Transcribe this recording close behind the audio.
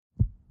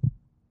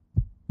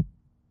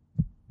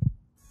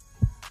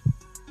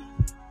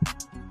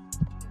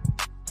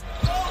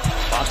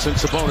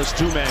Fox and Sabonis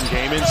two-man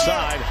game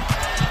inside.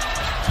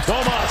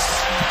 Domas,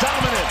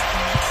 dominant,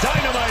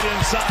 dynamite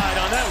inside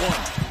on that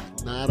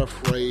one. Not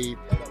afraid,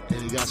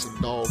 and he got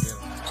some dog in him.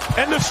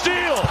 And the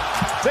steal.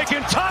 They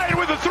can tie it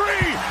with a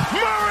three.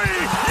 Murray,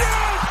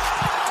 yes!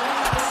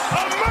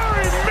 A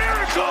Murray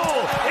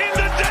miracle in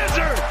the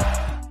desert.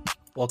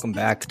 Welcome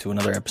back to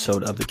another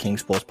episode of the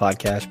Kings Pulse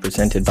podcast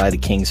presented by the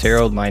Kings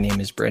Herald. My name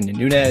is Brendan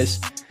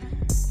Nunez.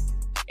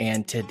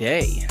 And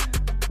today,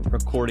 we're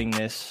recording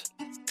this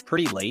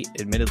pretty late,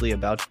 admittedly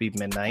about to be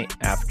midnight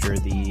after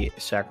the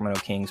Sacramento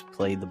Kings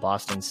played the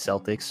Boston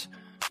Celtics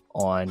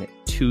on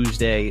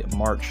Tuesday,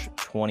 March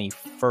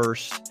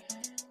 21st.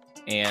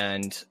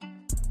 And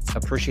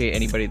appreciate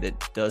anybody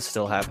that does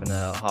still happen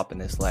to hop in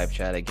this live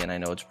chat. Again, I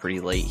know it's pretty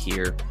late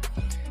here.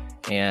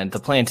 And the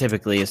plan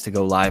typically is to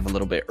go live a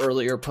little bit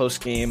earlier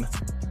post-game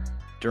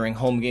during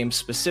home games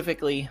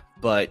specifically,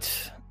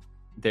 but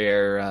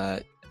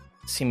they're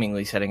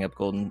seemingly setting up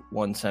Golden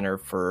One Center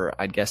for,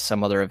 I guess,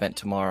 some other event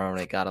tomorrow,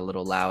 and it got a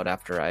little loud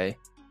after I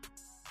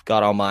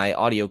got all my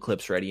audio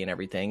clips ready and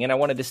everything. And I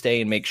wanted to stay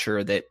and make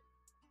sure that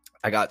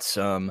I got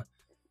some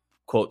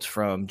quotes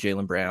from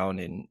Jaylen Brown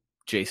and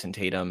Jason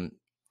Tatum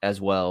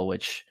as well,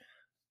 which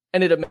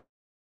ended up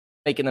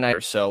making the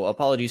night. So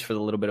apologies for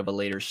the little bit of a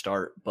later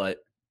start, but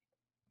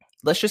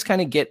let's just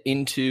kind of get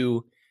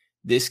into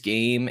this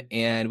game,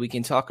 and we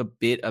can talk a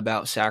bit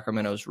about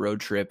Sacramento's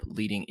road trip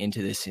leading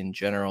into this in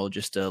general,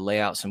 just to lay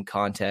out some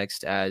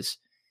context as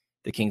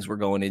the Kings were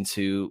going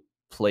into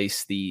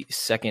place the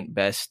second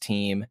best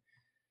team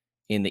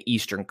in the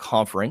Eastern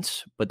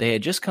Conference, but they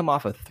had just come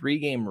off a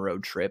 4-game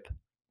road trip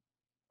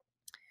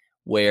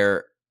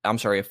where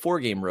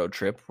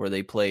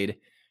they played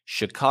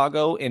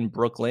Chicago and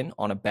Brooklyn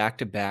on a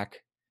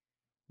back-to-back,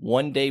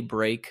 1-day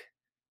break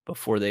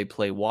before they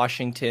play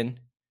Washington,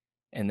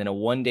 and then a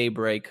 1-day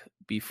break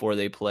before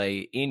they play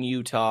in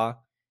Utah.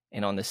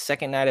 And on the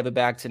second night of a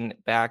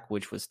back-to-back,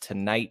 which was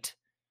tonight,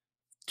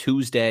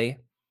 Tuesday,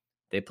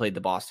 they played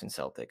the Boston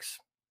Celtics.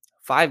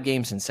 5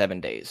 games in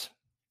 7 days.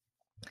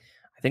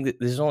 I think that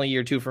this is only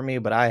year 2 for me,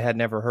 but I had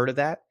never heard of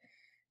that.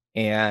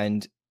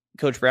 And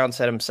Coach Brown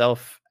said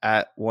himself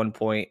at one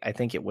point, I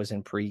think it was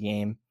in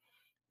pregame,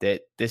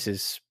 that this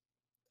is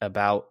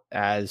about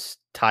as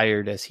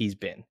tired as he's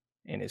been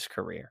in his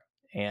career.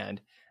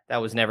 And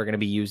that was never going to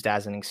be used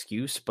as an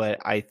excuse, but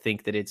I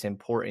think that it's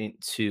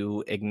important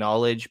to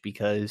acknowledge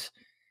because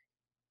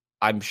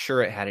I'm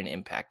sure it had an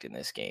impact in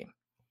this game.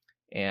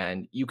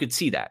 And you could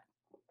see that.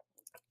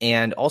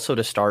 And also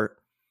to start,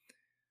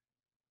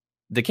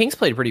 the Kings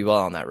played pretty well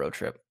on that road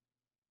trip.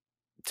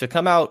 To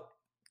come out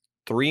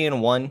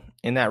 3-1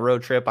 in that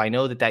road trip, I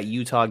know that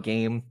Utah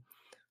game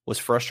was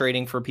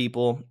frustrating for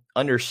people,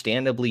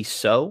 understandably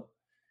so,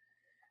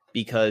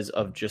 because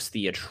of just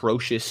the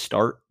atrocious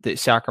start that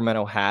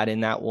Sacramento had in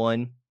that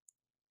one.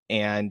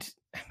 And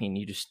I mean,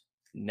 you just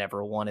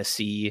never want to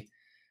see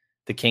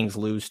the Kings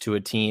lose to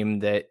a team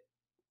that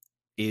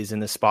is in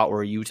the spot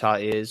where Utah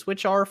is,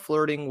 which are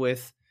flirting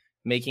with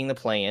making the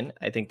play-in.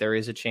 I think there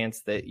is a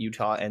chance that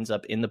Utah ends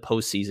up in the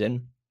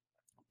postseason,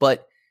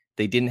 but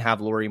they didn't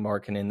have Lauri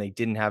Markkanen, they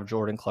didn't have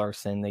Jordan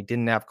Clarkson, they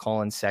didn't have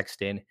Colin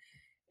Sexton,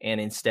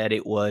 and instead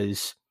it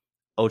was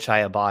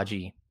Ochai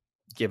Agbaji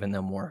giving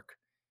them work.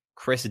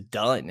 Chris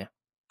Dunn,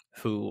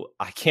 who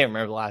I can't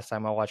remember the last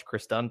time I watched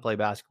Chris Dunn play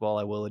basketball,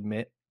 I will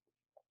admit.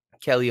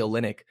 Kelly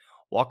Olynyk,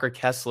 Walker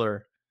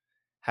Kessler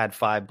had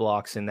 5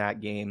 blocks in that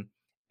game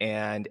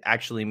and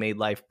actually made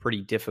life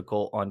pretty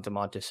difficult on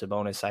Domantas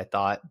Sabonis, I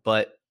thought,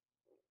 but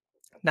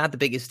not the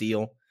biggest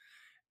deal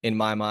in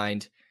my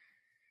mind.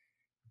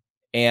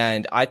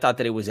 And I thought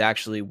that it was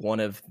actually one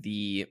of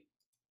the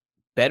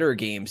better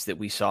games that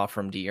we saw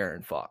from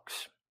De'Aaron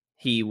Fox.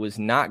 He was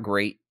not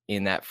great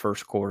in that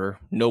first quarter.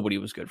 Nobody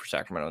was good for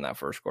Sacramento in that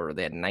first quarter.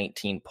 They had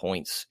 19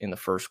 points in the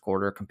first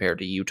quarter compared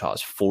to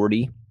Utah's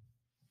 40.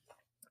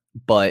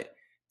 But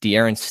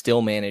De'Aaron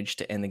still managed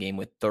to end the game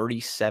with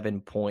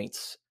 37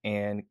 points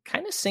and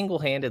kind of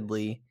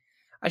single-handedly,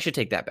 I should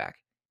take that back.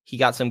 He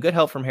got some good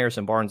help from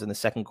Harrison Barnes in the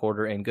second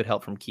quarter and good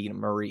help from Keegan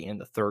Murray in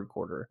the third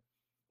quarter.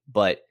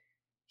 But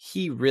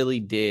he really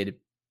did,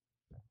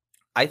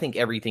 I think,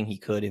 everything he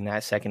could in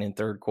that second and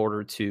third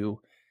quarter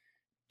to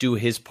do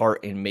his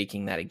part in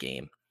making that a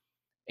game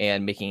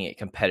and making it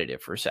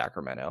competitive for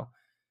Sacramento.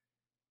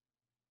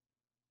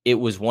 It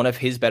was one of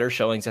his better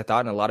showings, I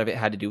thought, and a lot of it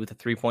had to do with the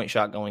three-point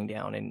shot going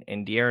down.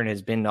 And De'Aaron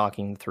has been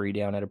knocking the three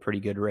down at a pretty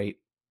good rate.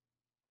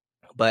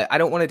 But I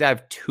don't want to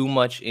dive too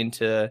much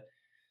into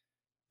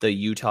the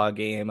Utah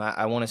game.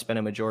 I want to spend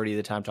a majority of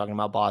the time talking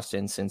about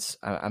Boston since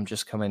I'm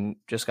just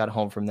got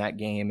home from that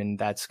game, and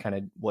that's kind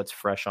of what's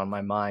fresh on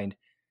my mind.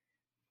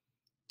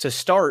 To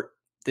start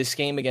this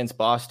game against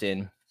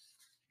Boston,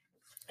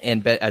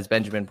 and as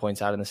Benjamin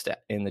points out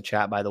in the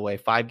chat, by the way,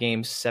 5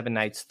 games, 7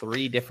 nights,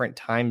 3 different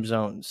time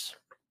zones.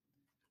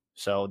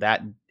 So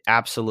that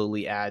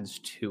absolutely adds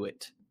to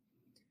it.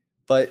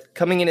 But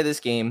coming into this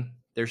game,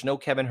 there's no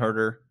Kevin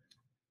Huerter.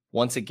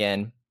 Once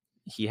again,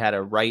 he had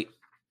a right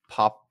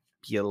popliteus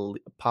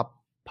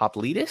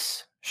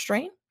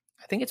strain.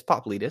 I think it's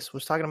Poplidis,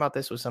 was talking about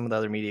this with some of the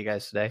other media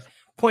guys today.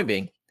 Point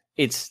being,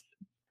 it's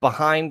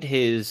behind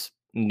his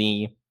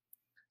knee,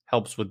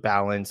 helps with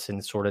balance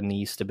and sort of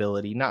knee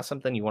stability. Not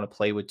something you want to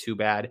play with too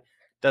bad.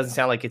 Doesn't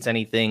sound like it's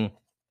anything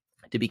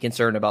to be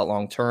concerned about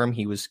long term.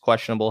 He was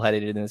questionable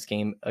headed into this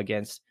game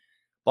against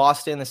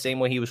Boston, the same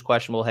way he was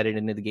questionable headed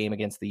into the game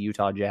against the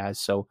Utah Jazz.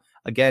 So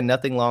again,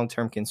 nothing long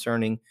term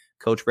concerning.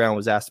 Coach Brown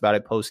was asked about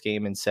it post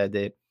game and said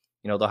that,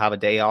 they'll have a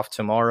day off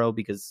tomorrow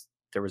because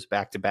there was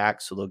back to back,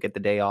 so they'll get the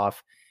day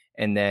off.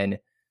 And then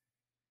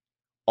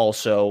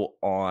also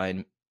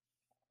on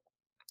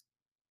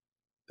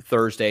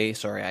Thursday,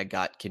 sorry, I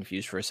got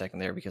confused for a second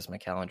there because my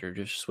calendar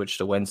just switched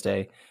to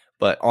Wednesday.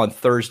 But on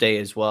Thursday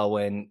as well,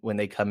 when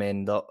they come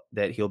in,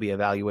 that he'll be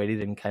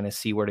evaluated and kind of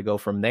see where to go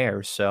from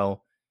there.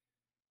 So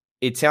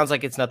it sounds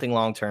like it's nothing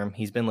long term.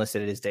 He's been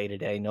listed as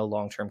day-to-day, no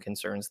long-term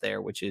concerns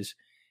there, which is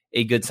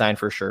a good sign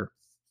for sure.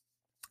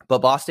 But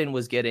Boston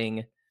was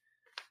getting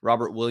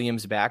Robert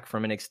Williams back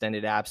from an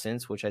extended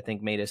absence, which I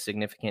think made a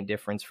significant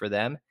difference for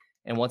them.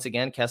 And once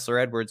again, Kessler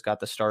Edwards got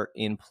the start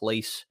in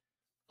place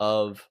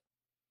of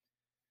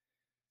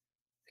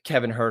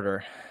Kevin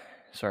Huerter.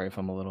 Sorry if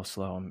I'm a little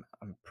slow.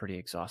 I'm pretty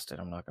exhausted.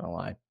 I'm not going to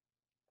lie.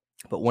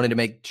 But wanted to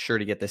make sure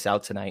to get this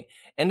out tonight.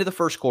 End of the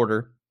first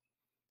quarter,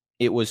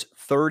 it was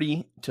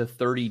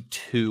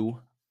 30-32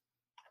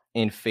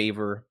 in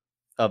favor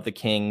of the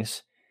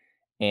Kings.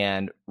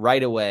 And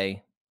right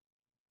away,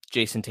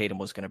 Jason Tatum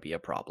was going to be a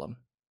problem,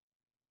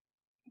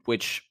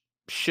 which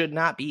should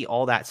not be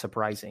all that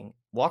surprising.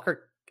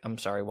 Walker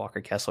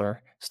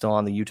Kessler still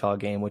on the Utah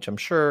game, which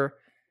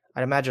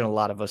I'd imagine a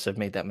lot of us have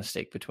made that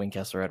mistake between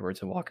Kessler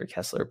Edwards and Walker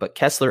Kessler. But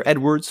Kessler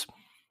Edwards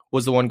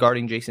was the one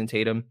guarding Jason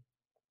Tatum.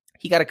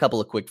 He got a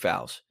couple of quick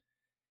fouls,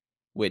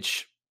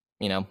 which,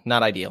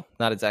 not ideal.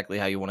 Not exactly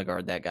how you want to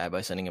guard that guy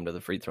by sending him to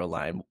the free throw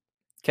line.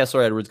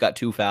 Kessler Edwards got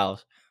 2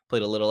 fouls,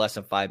 played a little less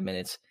than 5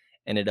 minutes,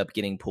 ended up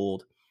getting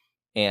pulled.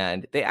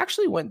 And they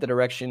actually went the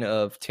direction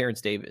of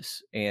Terrence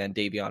Davis and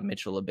Davion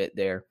Mitchell a bit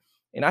there.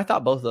 And I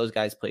thought both of those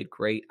guys played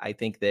great. I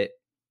think that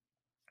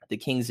the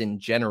Kings in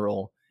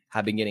general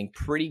have been getting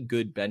pretty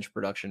good bench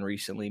production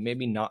recently.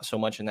 Maybe not so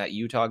much in that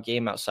Utah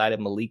game outside of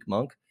Malik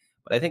Monk,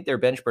 but I think their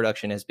bench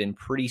production has been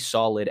pretty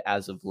solid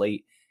as of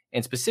late.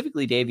 And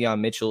specifically Davion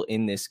Mitchell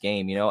in this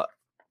game,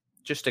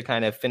 just to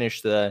kind of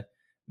finish the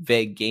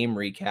vague game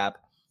recap,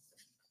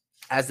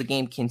 as the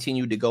game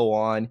continued to go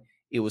on,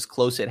 it was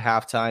close at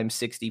halftime,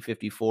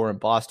 60-54 in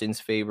Boston's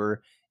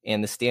favor.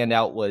 And the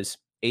standout was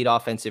 8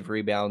 offensive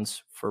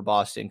rebounds for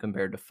Boston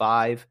compared to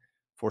 5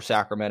 for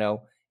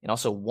Sacramento, and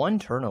also 1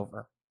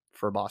 turnover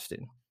for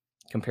Boston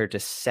compared to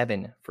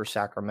 7 for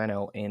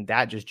Sacramento. And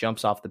that just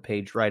jumps off the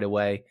page right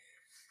away.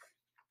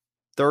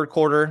 Third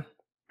quarter,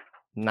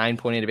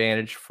 9-point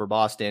advantage for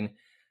Boston.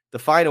 The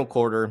final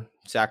quarter,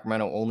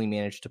 Sacramento only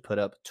managed to put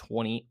up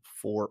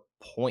 24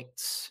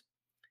 points.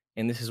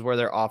 And this is where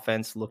their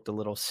offense looked a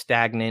little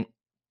stagnant.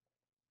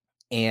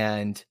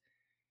 And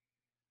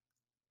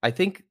I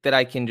think that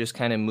I can just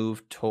kind of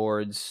move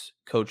towards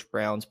Coach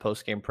Brown's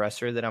post-game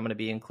presser that I'm going to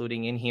be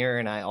including in here.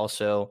 And I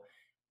also,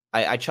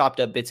 I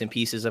chopped up bits and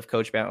pieces of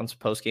Coach Brown's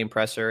post-game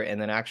presser,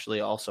 and then actually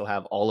also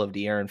have all of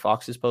De'Aaron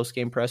Fox's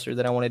post-game presser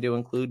that I wanted to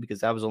include because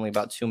that was only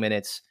about 2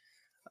 minutes.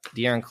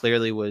 De'Aaron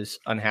clearly was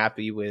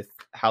unhappy with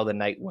how the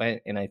night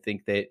went, and I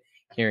think that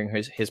hearing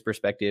his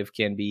perspective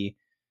can be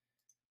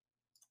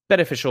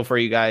beneficial for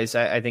you guys.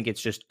 I think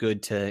it's just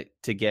good to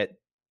get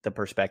the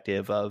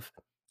perspective of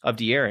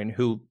De'Aaron,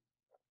 who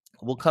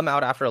will come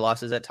out after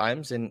losses at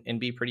times and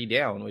be pretty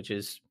down, which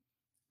is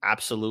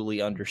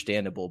absolutely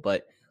understandable.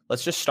 But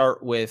let's just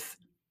start with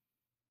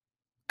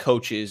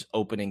Coach's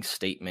opening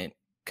statement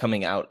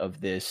coming out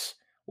of this,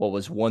 what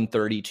was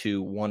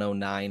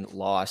 132-109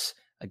 loss.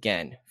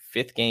 Again,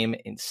 5th game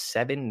in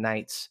 7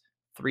 nights,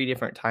 3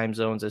 different time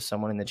zones, as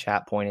someone in the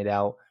chat pointed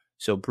out.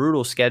 So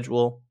brutal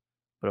schedule,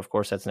 but of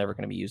course that's never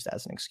going to be used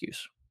as an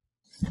excuse.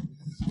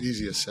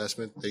 Easy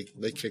assessment.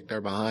 They kicked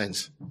our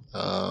behinds.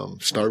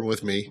 Starting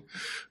with me,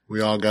 we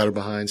all got our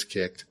behinds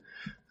kicked.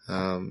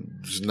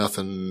 There's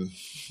nothing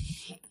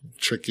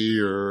tricky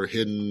or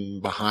hidden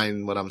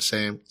behind what I'm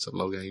saying. What's up,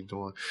 Logan? How you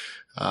doing?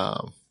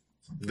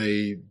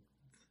 They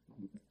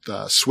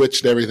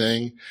switched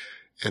everything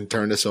and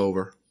turned us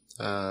over.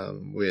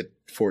 We had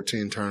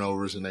 14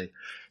 turnovers, and they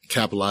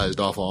capitalized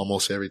off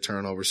almost every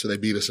turnover. So they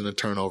beat us in a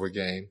turnover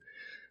game.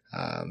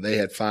 They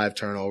had 5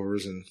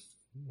 turnovers, and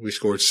we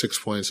scored 6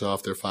 points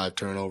off their 5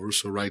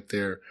 turnovers. So right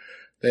there,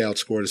 they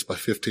outscored us by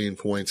 15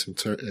 points in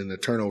the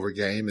turnover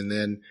game. And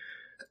then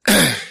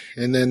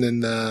in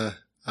the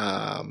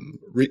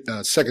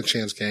second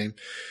chance game,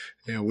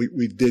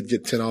 we did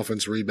get 10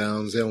 offensive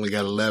rebounds. They only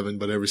got 11,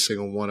 but every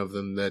single one of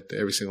them,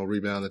 every single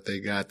rebound that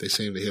they got, they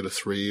seemed to hit a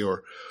 3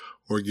 or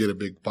get a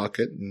big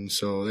bucket. And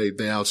so they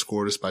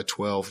outscored us by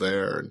 12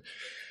 there.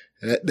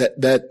 And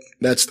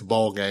that's the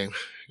ball game.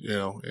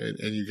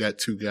 And you got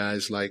 2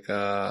 guys like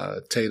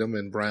Tatum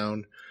and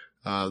Brown,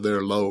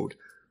 they're load,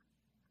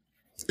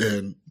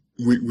 and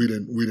we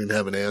didn't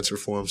have an answer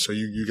for them. So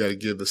you got to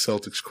give the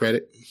Celtics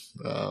credit.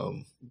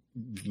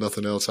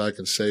 Nothing else I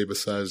can say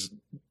besides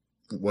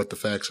what the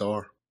facts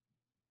are.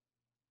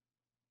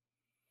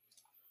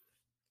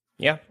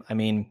 Yeah, I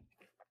mean,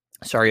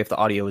 sorry if the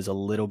audio is a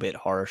little bit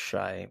harsh.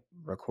 I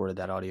recorded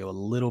that audio a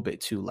little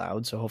bit too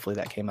loud, so hopefully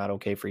that came out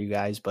okay for you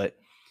guys. But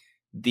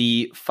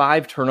the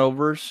 5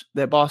 turnovers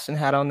that Boston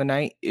had on the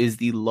night is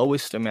the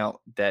lowest amount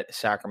that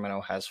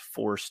Sacramento has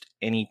forced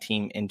any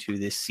team into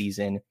this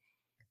season.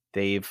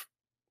 They've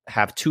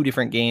have 2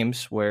 different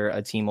games where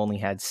a team only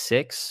had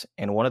 6,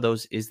 and one of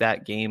those is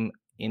that game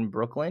in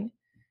Brooklyn.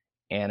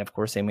 And of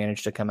course, they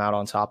managed to come out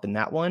on top in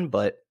that one,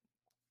 but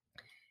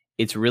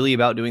it's really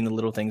about doing the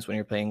little things when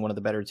you're playing one of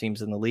the better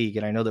teams in the league.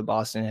 And I know that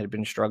Boston had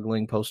been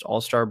struggling post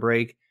All-Star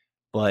break,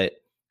 but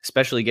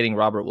especially getting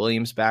Robert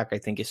Williams back, I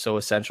think is so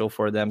essential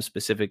for them,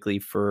 specifically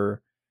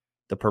for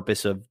the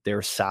purpose of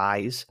their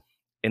size.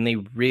 And they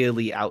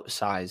really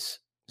outsize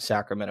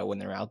Sacramento when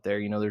they're out there.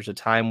 You know, there's a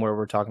time where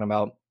we're talking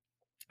about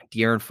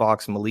De'Aaron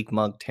Fox, Malik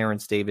Monk,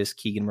 Terrence Davis,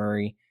 Keegan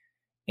Murray,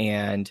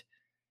 and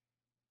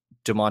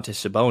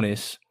Domantas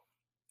Sabonis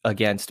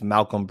against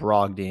Malcolm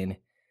Brogdon,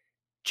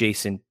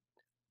 Jason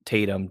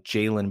Tatum,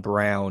 Jaylen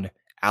Brown,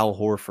 Al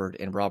Horford,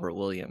 and Robert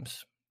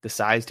Williams. The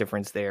size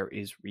difference there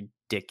is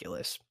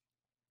ridiculous.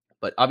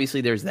 But obviously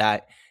there's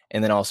that,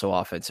 and then also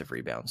offensive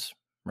rebounds,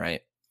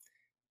 right?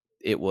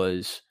 It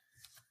was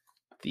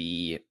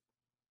the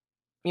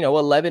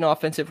 11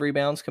 offensive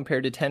rebounds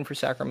compared to 10 for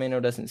Sacramento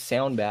doesn't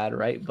sound bad,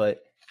 right?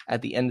 But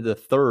at the end of the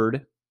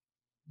third,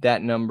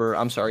 at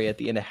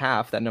the end of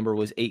half, that number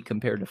was 8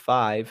 compared to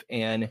 5.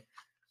 And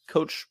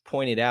Coach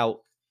pointed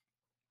out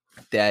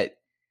that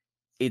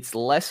it's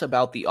less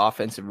about the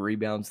offensive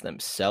rebounds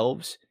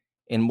themselves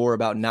and more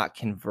about not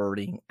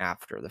converting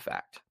after the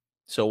fact.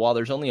 So while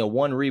there's only a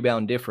 1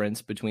 rebound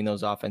difference between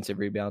those offensive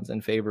rebounds in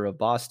favor of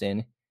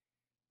Boston,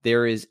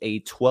 there is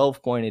a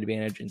 12-point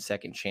advantage in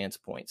second chance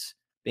points.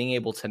 Being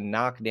able to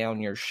knock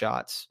down your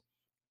shots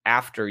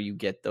after you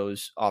get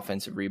those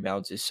offensive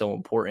rebounds is so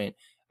important.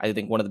 I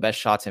think one of the best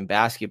shots in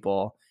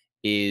basketball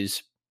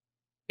is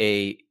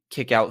a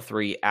kick out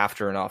 3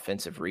 after an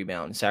offensive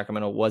rebound.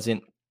 Sacramento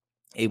wasn't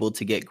able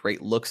to get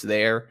great looks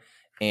there,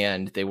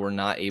 and they were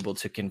not able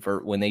to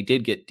convert when they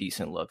did get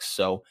decent looks.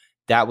 So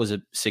that was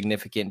a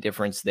significant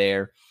difference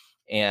there.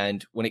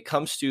 And when it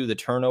comes to the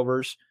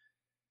turnovers,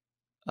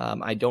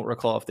 I don't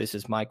recall if this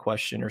is my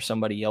question or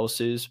somebody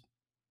else's.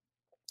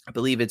 I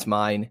believe it's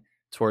mine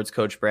towards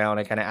Coach Brown.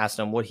 I kind of asked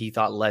him what he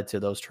thought led to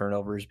those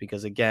turnovers,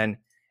 because again,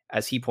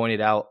 as he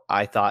pointed out,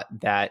 I thought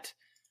that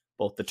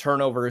both the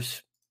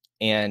turnovers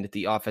and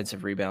the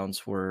offensive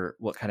rebounds were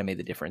what kind of made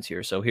the difference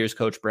here. So here's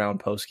Coach Brown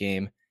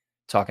post-game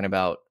talking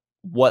about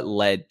what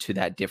led to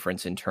that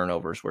difference in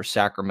turnovers, where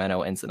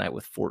Sacramento ends the night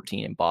with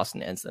 14 and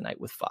Boston ends the night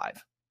with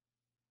 5.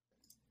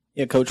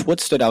 Yeah, Coach,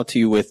 what stood out to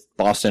you with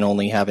Boston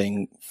only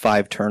having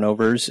 5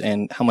 turnovers,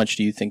 and how much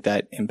do you think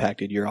that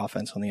impacted your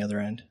offense on the other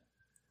end?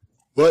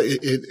 Well,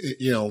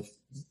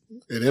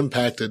 it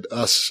impacted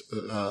us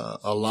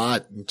a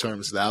lot in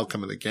terms of the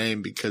outcome of the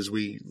game, because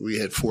we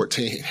had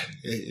 14.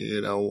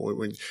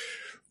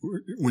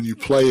 When you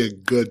play a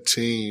good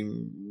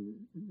team,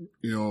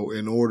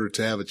 in order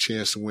to have a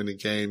chance to win the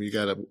game, you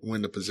got to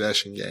win the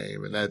possession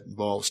game, and that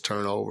involves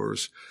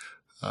turnovers,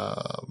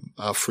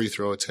 free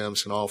throw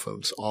attempts, and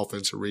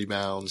offensive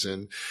rebounds.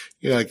 And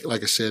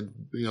like I said,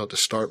 to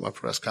start my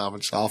press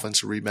conference,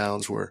 offensive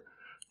rebounds were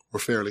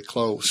fairly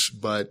close,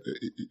 but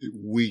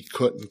we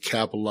couldn't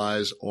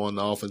capitalize on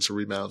the offensive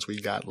rebounds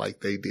we got like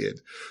they did.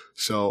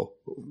 So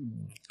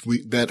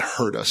that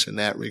hurt us in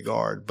that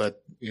regard.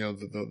 But,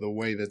 the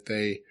way that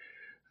they,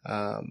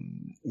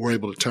 were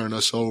able to turn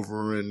us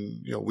over,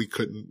 and, we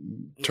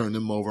couldn't turn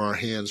them over. Our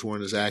hands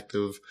weren't as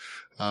active.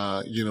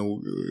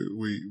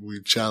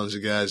 We challenged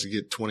the guys to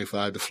get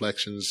 25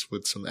 deflections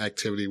with some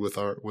activity with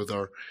our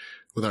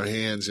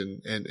hands,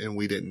 and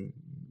we didn't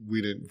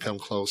come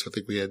close. I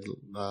think we had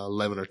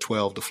 11 or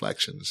 12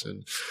 deflections.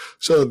 And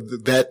so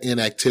that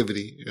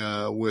inactivity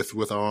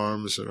with our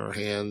arms and our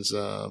hands,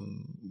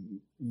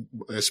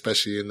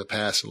 especially in the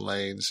passing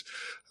lanes,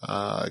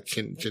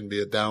 can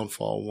be a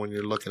downfall when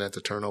you're looking at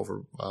the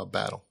turnover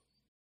battle.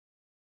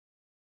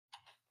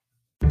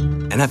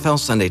 NFL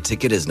Sunday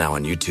Ticket is now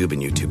on YouTube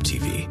and YouTube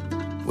TV,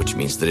 which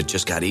means that it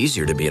just got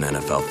easier to be an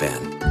NFL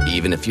fan,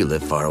 even if you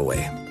live far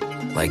away.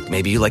 Like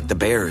maybe you like the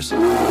Bears,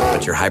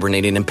 but you're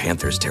hibernating in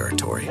Panthers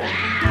territory.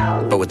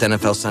 But with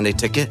NFL Sunday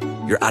Ticket,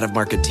 your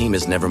out-of-market team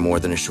is never more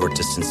than a short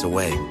distance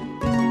away.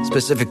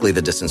 Specifically,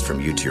 the distance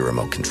from you to your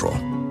remote control.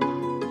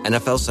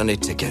 NFL Sunday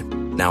Ticket,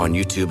 now on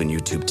YouTube and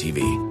YouTube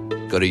TV.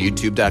 Go to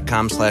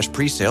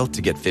youtube.com/presale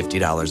to get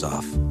 $50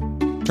 off.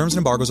 Terms and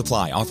embargoes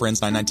apply. Offer ends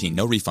 9/19.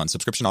 No refund.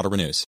 Subscription auto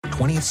renews.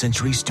 20th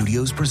Century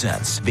Studios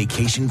presents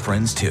Vacation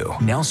Friends 2.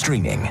 Now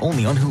streaming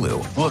only on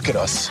Hulu. Look at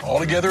us, all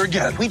together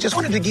again. We just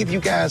wanted to give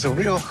you guys a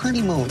real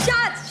honeymoon.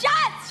 Shots!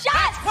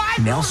 What?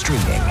 Now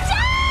streaming.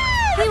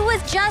 He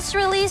was just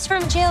released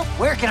from jail.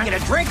 Where can I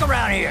get a drink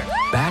around here?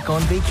 Back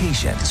on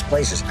vacation. This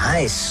place is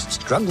nice. It's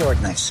drug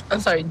lord nice. I'm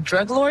sorry,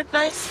 drug lord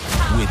nice?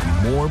 With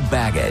more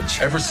baggage.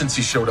 Ever since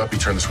he showed up, he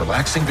turned this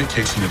relaxing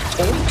vacation into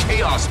total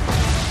chaos.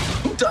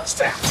 Who does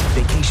that?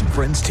 Vacation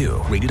Friends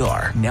 2, rated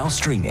R, now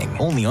streaming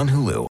only on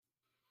Hulu.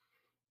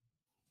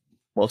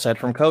 Well said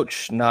from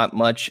Coach. Not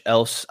much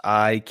else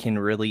I can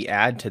really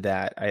add to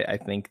that. I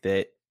think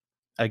that,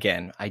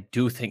 again, I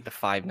do think the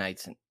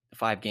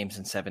 5 games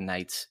in 7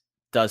 nights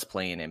does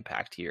play an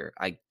impact here.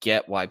 I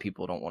get why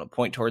people don't want to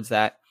point towards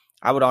that.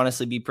 I would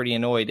honestly be pretty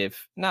annoyed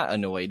not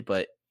annoyed,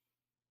 but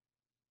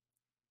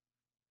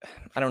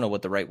I don't know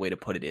what the right way to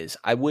put it is.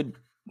 I would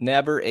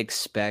never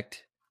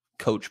expect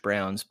Coach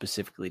Brown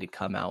specifically to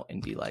come out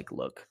and be like,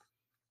 look,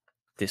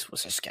 this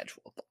was a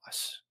schedule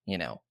loss.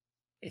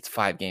 It's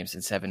 5 games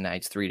in 7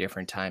 nights, 3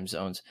 different time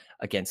zones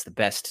against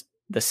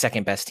the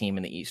second best team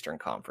in the Eastern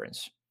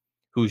Conference,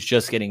 who's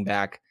just getting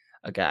back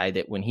a guy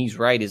that when he's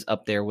right is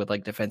up there with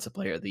like defensive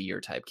player of the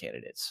year type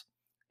candidates.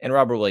 And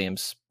Robert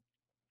Williams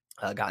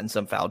got in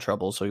some foul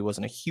trouble, so he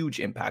wasn't a huge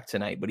impact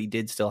tonight, but he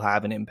did still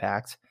have an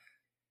impact.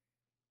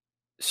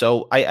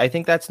 So I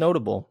think that's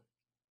notable.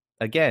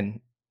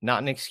 Again,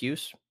 not an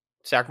excuse.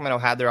 Sacramento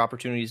had their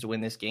opportunities to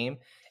win this game.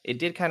 It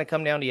did kind of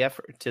come down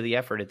to the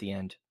effort at the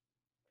end.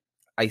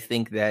 I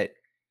think that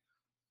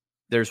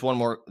there's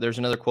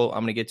another quote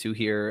I'm going to get to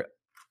here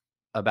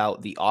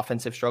about the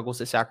offensive struggles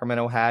that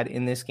Sacramento had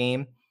in this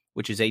game,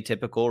 which is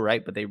atypical,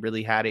 right? But they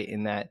really had it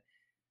in that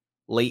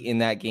late in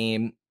that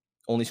game,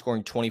 only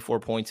scoring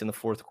 24 points in the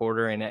fourth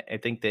quarter. And I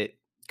think that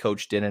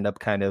Coach did end up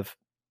kind of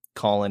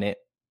calling it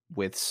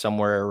with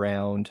somewhere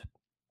around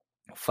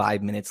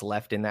 5 minutes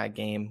left in that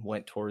game,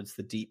 went towards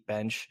the deep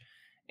bench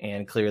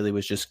and clearly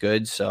was just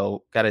good.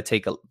 So got to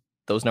take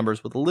those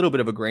numbers with a little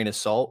bit of a grain of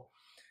salt.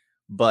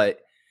 But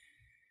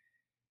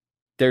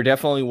there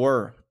definitely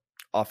were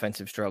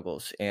offensive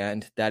struggles,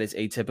 and that is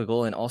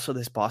atypical. And also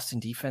this Boston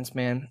defense,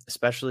 man,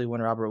 especially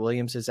when Robert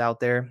Williams is out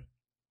there,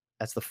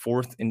 that's the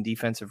 4th in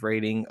defensive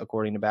rating,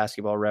 according to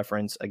Basketball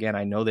Reference. Again,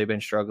 I know they've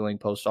been struggling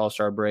post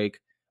All-Star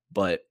break,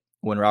 but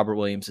when Robert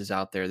Williams is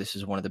out there, this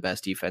is one of the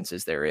best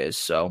defenses there is.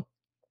 So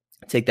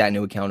take that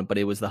into account, but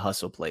it was the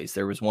hustle plays.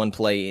 There was one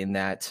play in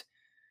that,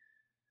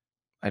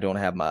 I don't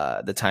have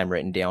the time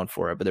written down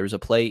for it, but there was a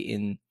play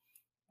in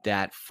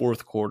that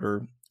fourth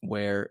quarter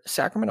where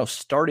Sacramento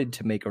started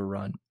to make a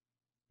run.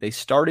 They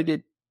started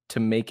it to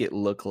make it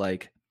look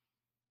like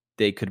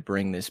they could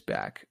bring this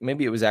back.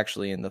 Maybe it was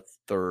actually in the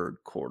third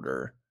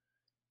quarter,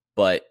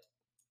 but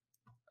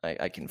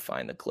I can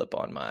find the clip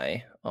on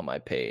my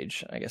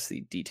page. I guess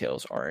the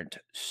details aren't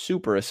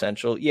super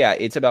essential. Yeah,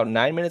 it's about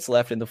 9 minutes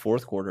left in the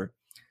fourth quarter.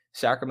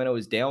 Sacramento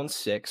is down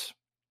 16.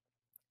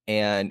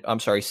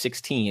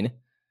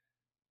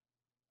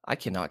 I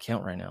cannot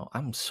count right now.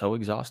 I'm so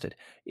exhausted.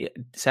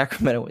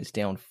 Sacramento is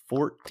down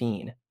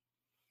 14,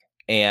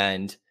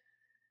 and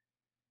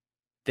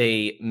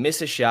they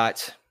miss a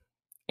shot,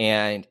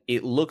 and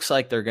it looks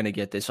like they're going to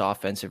get this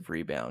offensive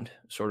rebound.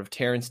 Sort of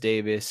Terrence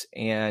Davis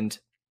and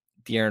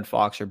De'Aaron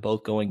Fox are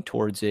both going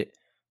towards it,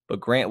 but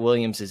Grant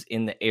Williams is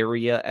in the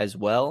area as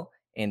well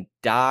and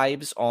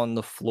dives on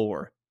the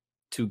floor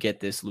to get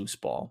this loose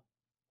ball.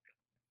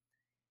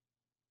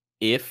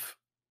 If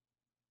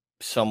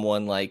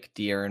someone like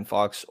De'Aaron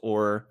Fox,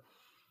 or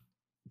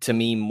to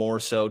me more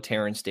so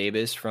Terrence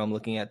Davis from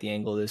looking at the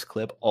angle of this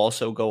clip,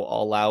 also go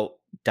all out,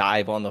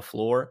 dive on the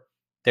floor,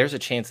 there's a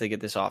chance they get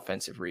this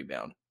offensive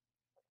rebound.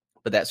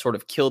 But that sort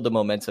of killed the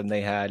momentum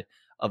they had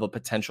of a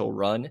potential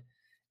run.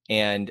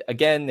 And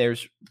again,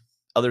 there's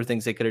other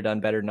things they could have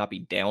done better, not be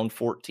down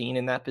 14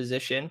 in that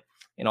position,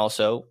 and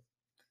also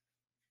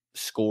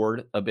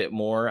scored a bit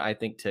more, I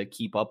think, to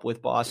keep up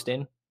with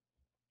Boston.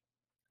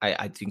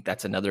 I think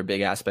that's another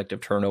big aspect of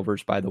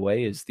turnovers, by the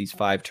way, is these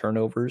 5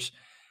 turnovers.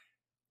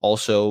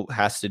 Also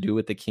has to do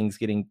with the Kings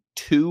getting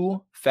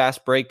 2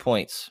 fast break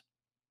points.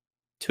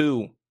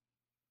 2.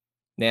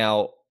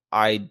 Now,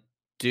 I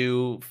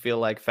do feel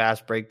like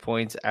fast break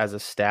points as a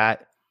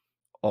stat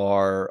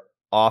are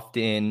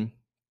often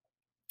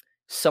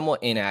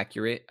somewhat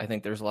inaccurate. I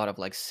think there's a lot of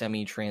like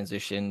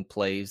semi-transition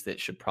plays that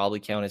should probably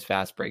count as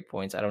fast break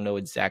points. I don't know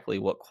exactly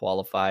what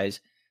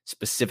qualifies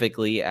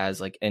specifically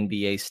as like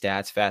NBA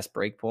stats fast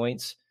break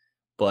points,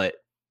 but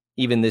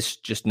even this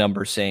just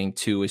number saying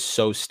 2 is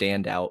so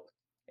standout,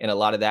 and a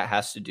lot of that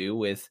has to do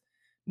with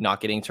not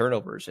getting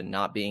turnovers and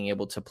not being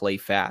able to play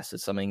fast.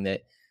 It's something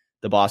that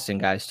the Boston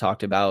guys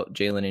talked about,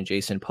 Jalen and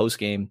Jason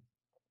postgame,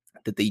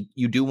 that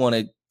you do want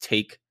to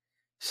take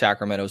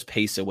Sacramento's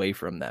pace away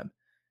from them,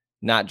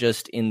 not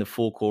just in the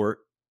full court,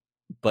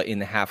 but in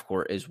the half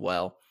court as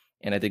well.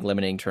 And I think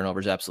limiting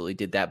turnovers absolutely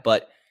did that.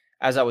 But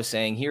as I was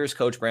saying, here's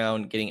Coach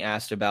Brown getting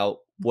asked about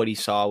what he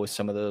saw with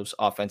some of those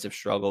offensive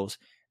struggles.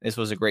 This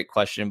was a great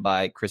question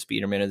by Chris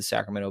Biederman of the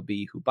Sacramento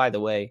Bee, who, by the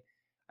way,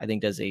 I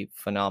think does a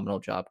phenomenal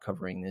job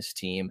covering this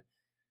team.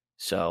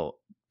 So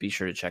be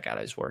sure to check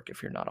out his work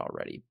if you're not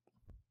already.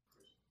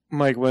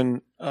 Mike,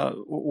 when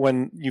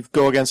you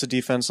go against a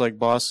defense like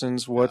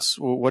Boston's, what's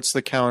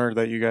the counter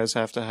that you guys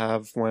have to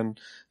have when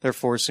they're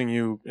forcing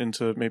you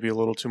into maybe a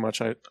little too much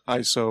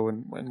ISO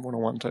and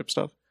one-on-one type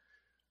stuff?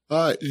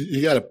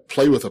 You got to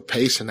play with a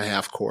pace in the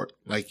half court.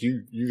 Like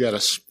you got to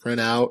sprint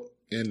out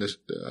in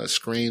the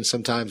screen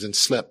sometimes and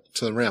slip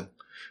to the rim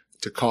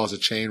to cause a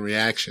chain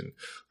reaction.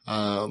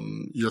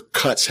 Your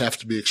cuts have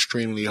to be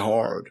extremely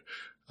hard.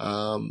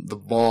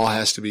 The ball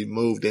has to be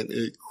moved and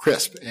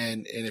crisp.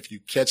 And if you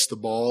catch the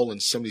ball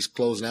and somebody's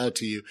closing out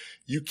to you,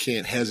 you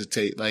can't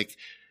hesitate. Like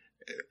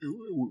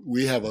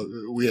we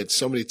had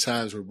so many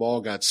times where the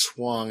ball got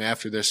swung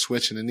after they're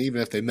switching. And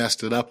even if they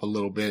messed it up a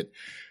little bit,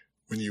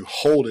 when you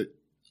hold it,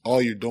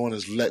 all you're doing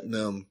is letting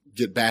them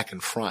get back in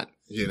front,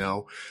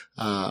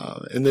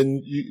 and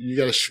then you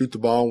got to shoot the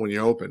ball when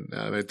you're open.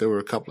 I mean, there were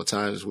a couple of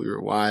times we were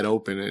wide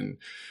open and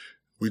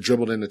we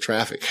dribbled into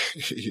traffic,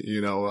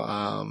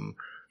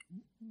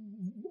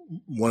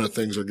 one of the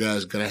things our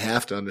guys are going to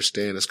have to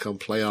understand is come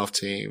playoff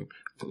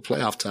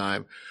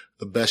time,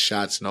 the best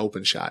shot's an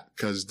open shot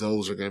because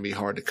those are going to be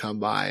hard to come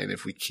by. And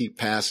if we keep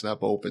passing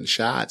up open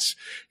shots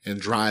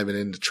and driving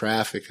into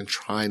traffic and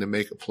trying to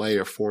make a play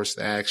or force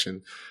the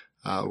action,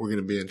 we're going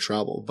to be in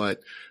trouble.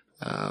 But,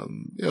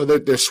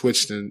 they're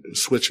switching,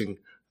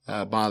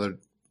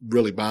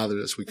 really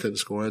bothered us. We couldn't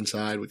score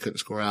inside. We couldn't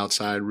score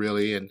outside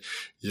really. And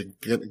you're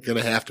going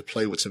to have to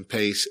play with some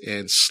pace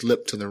and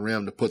slip to the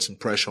rim to put some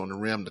pressure on the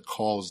rim to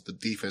cause the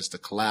defense to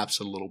collapse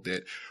a little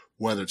bit,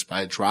 whether it's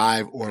by a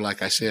drive or,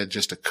 like I said,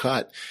 just a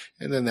cut.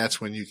 And then that's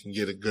when you can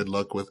get a good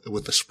look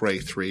with a spray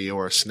three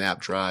or a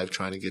snap drive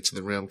trying to get to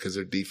the rim because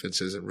their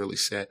defense isn't really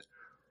set.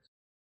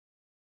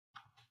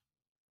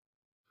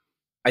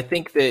 I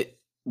think that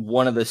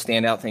one of the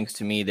standout things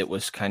to me that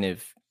was kind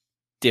of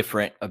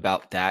different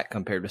about that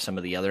compared to some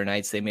of the other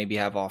nights they maybe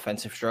have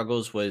offensive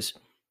struggles was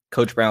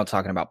Coach Brown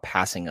talking about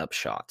passing up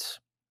shots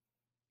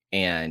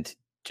and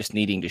just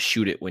needing to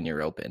shoot it when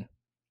you're open.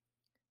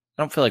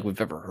 I don't feel like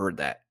we've ever heard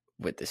that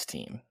with this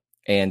team.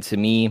 And to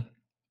me,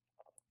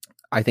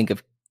 I think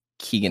of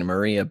Keegan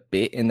Murray a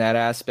bit in that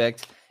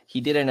aspect.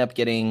 He did end up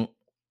getting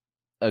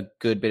a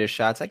good bit of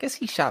shots. I guess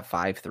he shot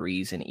 5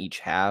 threes in each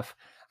half.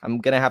 I'm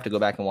going to have to go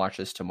back and watch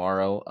this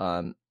tomorrow.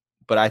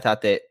 But I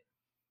thought that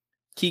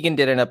Keegan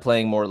did end up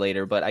playing more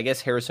later, but I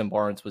guess Harrison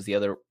Barnes was the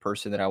other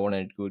person that I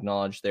wanted to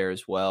acknowledge there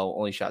as well.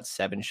 Only shot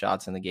 7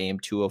 shots in the game,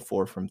 2 of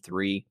 4 from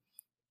 3.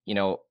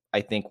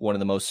 I think one of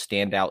the most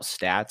standout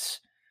stats,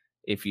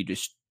 if you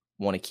just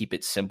want to keep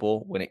it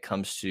simple when it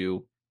comes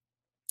to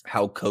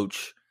how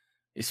coach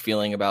is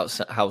feeling about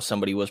how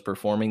somebody was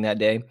performing that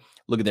day,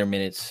 look at their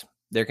minutes.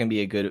 There can be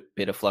a good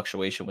bit of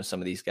fluctuation with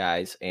some of these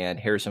guys, and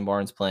Harrison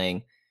Barnes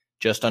playing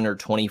just under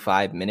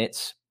 25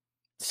 minutes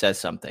says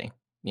something.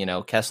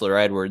 Kessler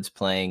Edwards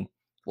playing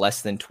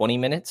less than 20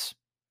 minutes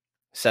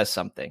says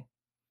something.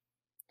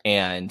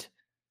 And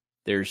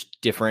there's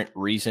different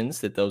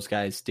reasons that those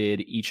guys did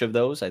each of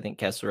those. I think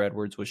Kessler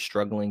Edwards was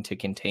struggling to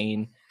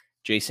contain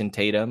Jason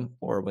Tatum,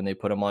 or when they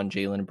put him on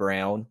Jaylen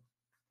Brown,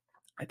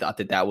 I thought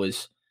that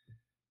was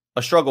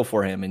a struggle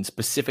for him, and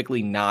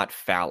specifically not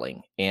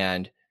fouling.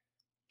 And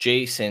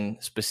Jason,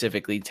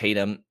 specifically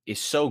Tatum,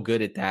 is so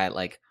good at that,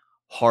 like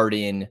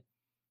Harden,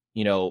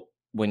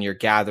 when you're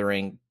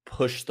gathering,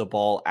 push the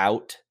ball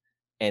out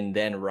and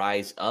then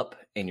rise up,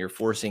 and you're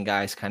forcing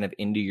guys kind of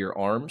into your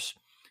arms.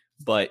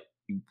 But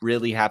you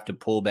really have to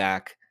pull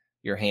back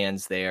your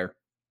hands there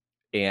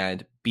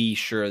and be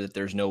sure that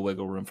there's no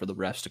wiggle room for the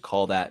refs to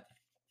call that.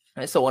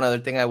 And so one other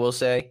thing I will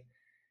say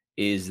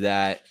is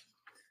that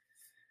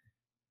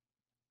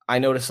I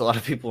noticed a lot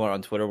of people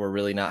on Twitter were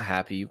really not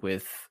happy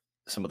with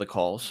some of the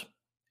calls.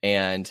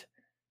 And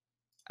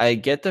I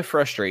get the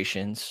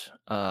frustrations.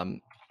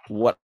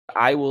 What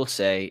I will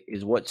say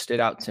is what stood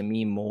out to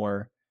me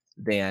more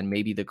than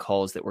maybe the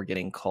calls that were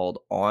getting called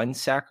on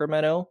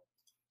Sacramento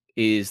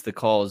is the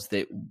calls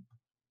that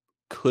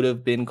could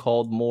have been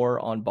called more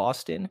on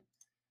Boston.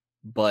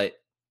 But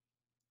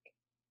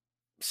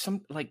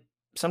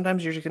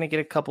sometimes you're just going to get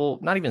a couple,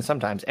 not even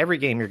sometimes, every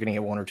game you're going to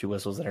get 1 or 2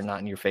 whistles that are not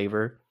in your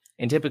favor.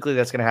 And typically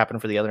that's going to happen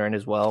for the other end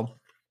as well.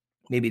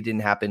 Maybe it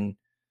didn't happen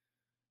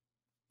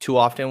too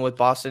often with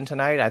Boston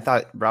tonight. I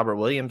thought Robert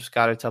Williams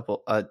got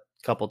a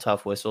couple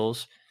tough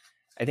whistles.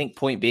 I think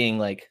point being,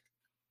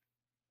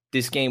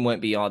 this game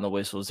went beyond the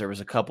whistles. There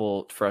was a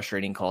couple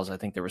frustrating calls. I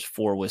think there was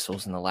 4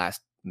 whistles in the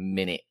last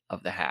minute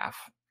of the half,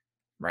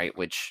 right?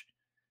 Which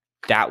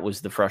that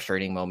was the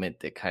frustrating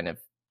moment that kind of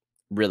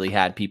really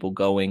had people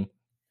going.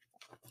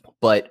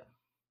 But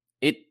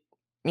it,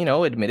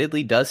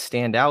 admittedly does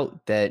stand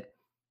out that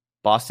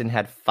Boston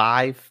had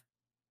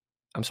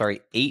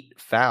 8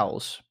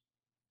 fouls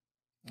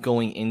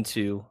going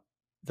into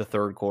the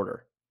third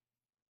quarter.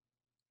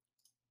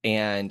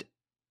 And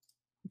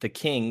the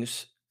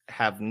Kings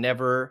have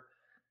never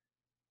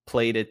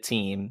played a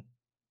team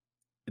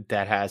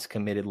that has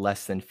committed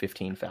less than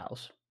 15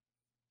 fouls.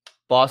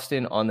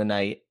 Boston on the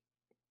night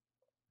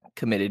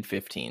committed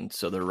 15.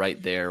 So they're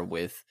right there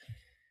with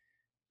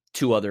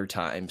 2 other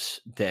times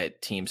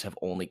that teams have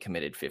only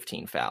committed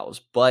 15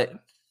 fouls. But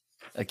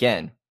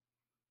again,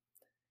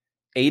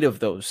 8 of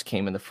those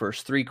came in the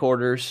first 3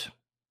 quarters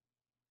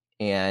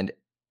and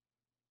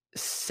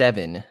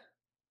 7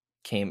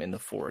 came in the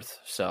fourth.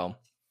 So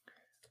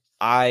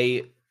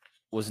I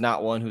was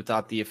not one who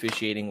thought the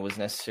officiating was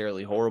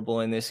necessarily horrible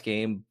in this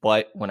game,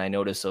 but when I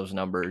notice those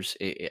numbers,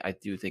 I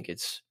do think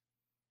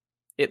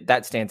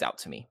that stands out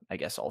to me, I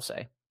guess I'll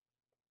say.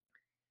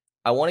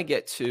 I want to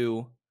get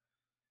to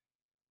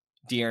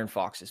De'Aaron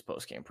Fox's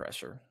postgame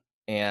presser,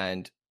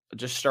 and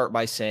just start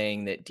by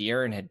saying that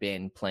De'Aaron had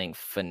been playing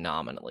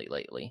phenomenally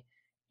lately.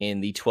 In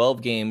the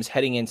 12 games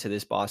heading into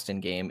this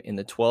Boston game, in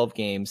the 12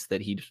 games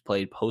that he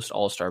played post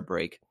All-Star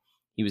break,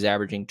 he was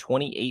averaging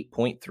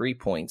 28.3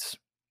 points,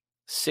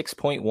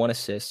 6.1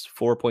 assists,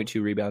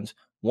 4.2 rebounds,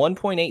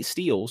 1.8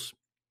 steals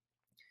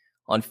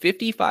on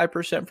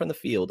 55% from the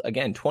field.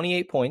 Again,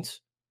 28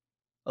 points,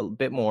 a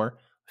bit more,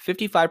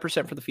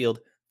 55% from the field,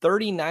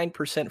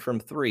 39% from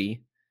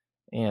three,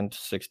 and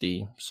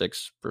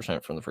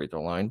 66% from the free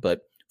throw line,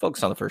 but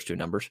focus on the first two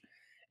numbers.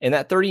 And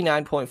that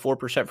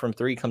 39.4% from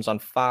three comes on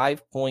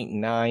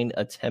 5.9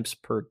 attempts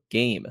per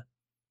game.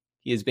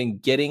 He has been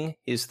getting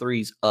his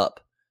threes up,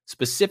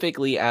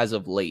 specifically as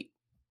of late,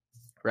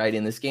 right?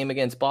 In this game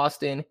against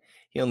Boston,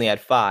 he only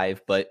had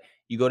 5, but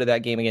you go to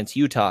that game against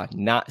Utah,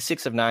 not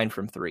 6 of 9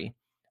 from 3.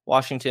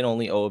 Washington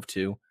only 0 of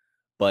 2,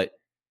 but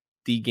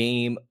the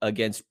game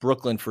against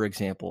Brooklyn, for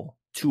example,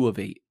 2 of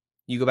 8.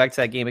 You go back to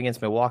that game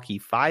against Milwaukee,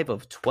 5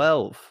 of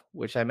 12,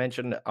 which I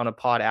mentioned on a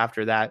pod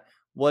after that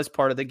was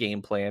part of the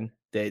game plan,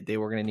 that they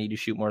were going to need to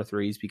shoot more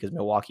threes because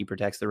Milwaukee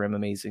protects the rim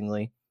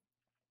amazingly.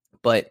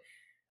 But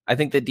I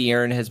think that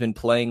De'Aaron has been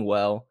playing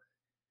well,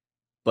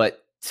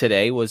 but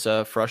today was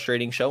a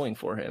frustrating showing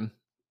for him.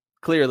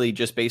 Clearly,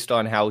 just based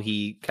on how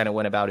he kind of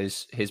went about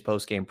his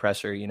post-game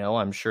presser,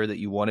 I'm sure that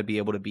you want to be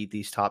able to beat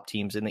these top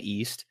teams in the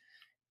East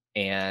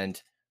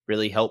and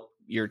really help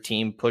your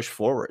team push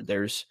forward.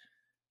 There's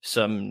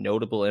some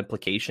notable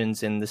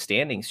implications in the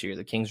standings here.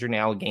 The Kings are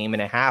now a game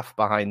and a half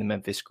behind the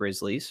Memphis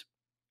Grizzlies,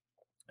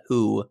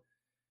 who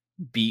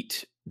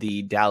beat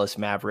the Dallas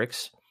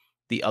Mavericks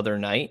the other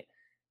night.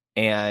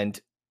 And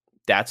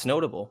that's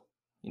notable.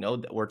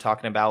 We're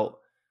talking about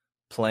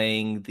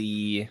playing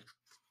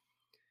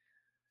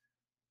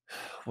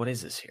what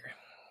is this here?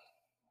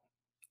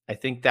 I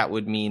think that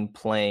would mean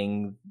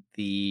playing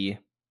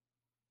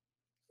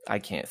I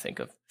can't think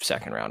of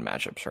second round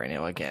matchups right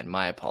now. Again,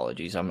 my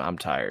apologies. I'm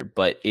tired,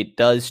 but it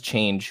does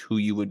change who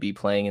you would be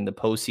playing in the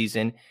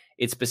postseason.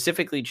 It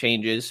specifically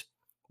changes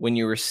when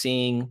you were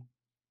seeing,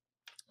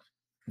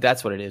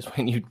 that's what it is.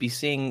 When you'd be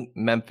seeing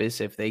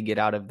Memphis, if they get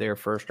out of their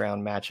first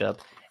round matchup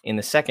in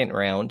the second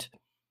round,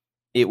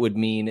 it would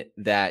mean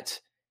that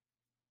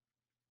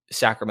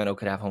Sacramento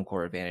could have home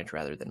court advantage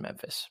rather than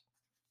Memphis,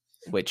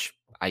 which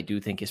I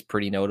do think is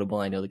pretty notable.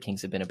 I know the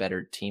Kings have been a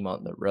better team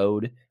on the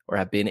road, or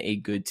have been a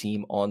good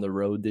team on the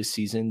road this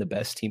season, the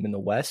best team in the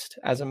West,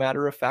 as a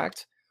matter of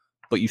fact.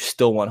 But you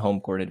still want home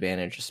court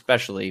advantage,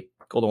 especially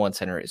Golden One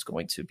Center is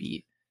going to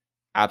be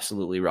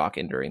absolutely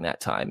rocking during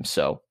that time.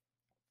 So,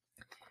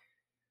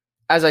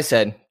 as I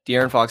said,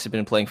 De'Aaron Fox has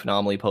been playing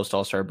phenomenally post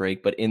All-Star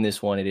break, but in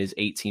this one, it is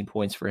 18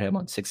 points for him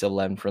on 6 of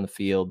 11 from the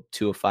field,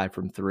 2 of 5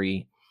 from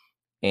 3,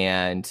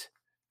 and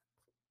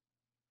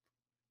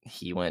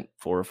he went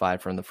 4 or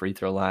 5 from the free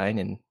throw line,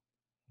 and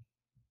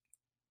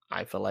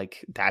I feel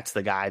like that's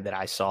the guy that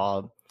I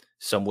saw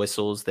some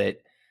whistles that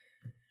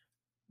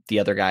the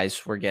other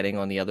guys were getting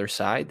on the other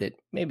side that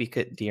maybe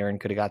De'Aaron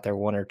could have got there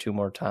 1 or 2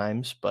 more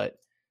times, but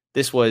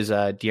this was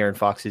De'Aaron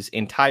Fox's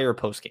entire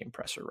post-game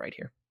presser right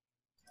here.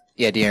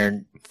 Yeah,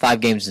 De'Aaron, 5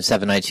 games in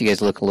 7 nights. You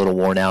guys look a little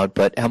worn out,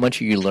 but how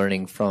much are you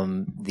learning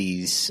from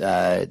these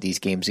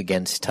games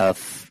against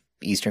tough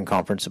Eastern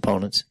Conference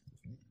opponents?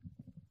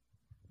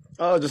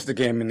 Just the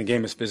game. The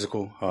game is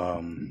physical.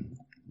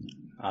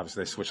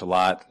 Obviously, they switch a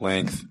lot,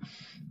 length.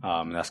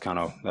 That's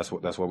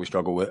what we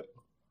struggle with.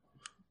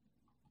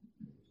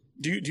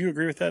 Do you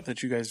agree with that?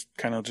 That you guys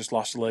kind of just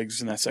lost the legs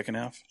in that second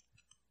half?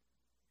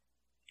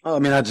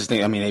 I just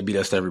think they beat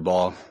us to every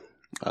ball.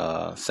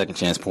 Second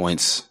chance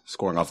points,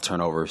 scoring off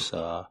turnovers.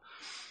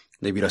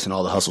 They beat us in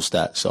all the hustle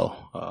stats. So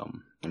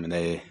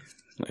they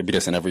beat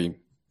us in every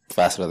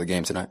facet of the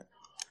game tonight.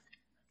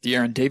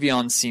 De'Aaron,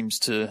 Davion seems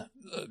to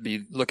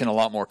be looking a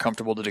lot more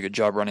comfortable, did a good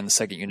job running the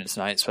second unit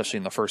tonight, especially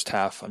in the first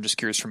half. I'm just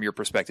curious from your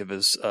perspective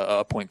as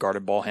a point guard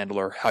and ball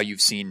handler, how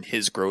you've seen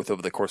his growth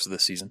over the course of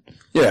this season.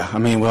 Yeah,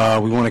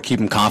 we want to keep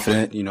him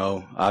confident.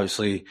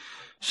 Obviously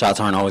shots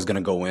aren't always going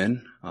to go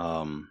in.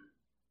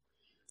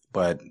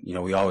 But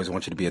we always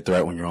want you to be a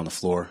threat when you're on the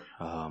floor.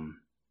 And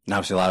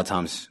obviously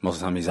most of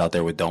the time he's out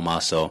there with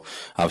Domas. So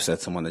obviously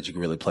that's someone that you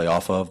can really play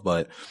off of,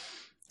 but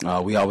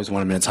we always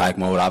want him in attack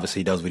mode. Obviously,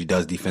 he does what he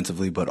does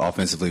defensively, but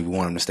offensively, we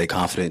want him to stay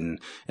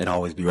confident and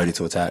always be ready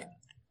to attack.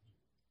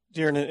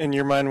 De'Aaron, in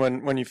your mind,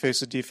 when you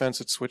face a defense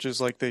that switches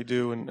like they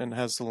do and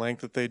has the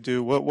length that they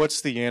do, what's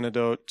the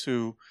antidote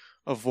to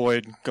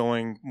avoid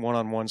going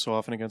one-on-one so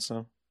often against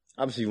them?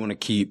 Obviously, you want to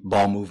keep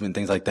ball movement,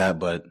 things like that,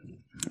 but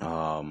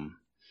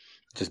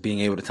just being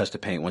able to touch the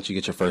paint. Once you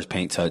get your first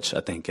paint touch,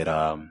 I think it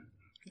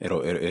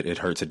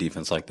hurts a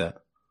defense like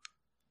that.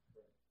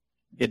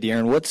 Yeah,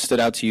 De'Aaron, what stood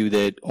out to you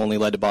that only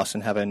led to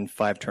Boston having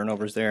 5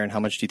 turnovers there, and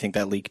how much do you think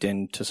that leaked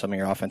into some of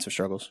your offensive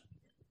struggles?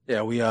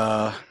 Yeah,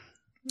 I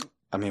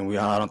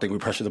don't think we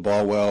pressured the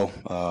ball well.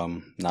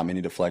 Not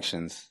many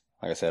deflections.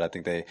 Like I said, I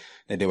think they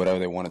did whatever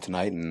they wanted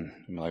tonight, and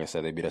like I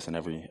said, they beat us in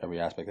every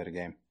aspect of the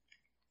game.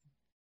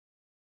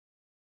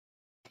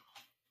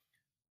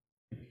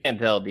 can't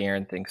tell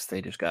De'Aaron thinks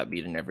they just got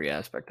beat in every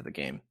aspect of the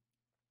game.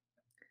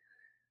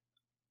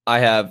 I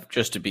have,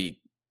 just to be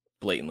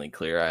blatantly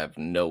clear, I have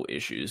no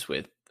issues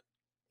with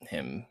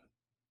him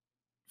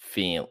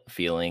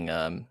feeling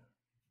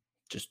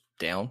just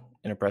down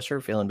in a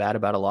presser, feeling bad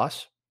about a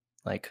loss.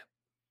 Like,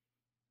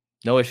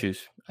 no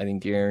issues. I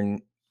think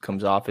De'Aaron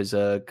comes off as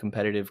a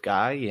competitive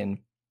guy, and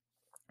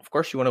of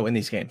course you want to win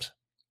these games.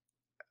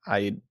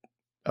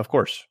 Of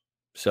course.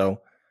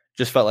 So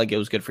just felt like it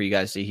was good for you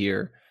guys to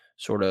hear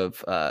sort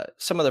of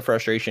some of the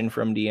frustration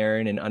from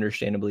De'Aaron, and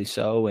understandably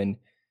so, and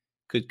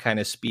could kind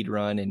of speed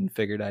run and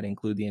figured I'd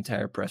include the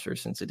entire presser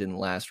since it didn't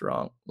last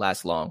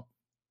long.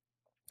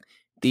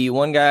 The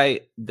one guy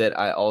that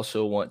I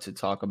also want to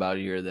talk about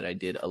here that I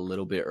did a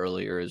little bit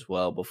earlier as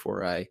well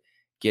before I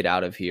get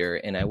out of here,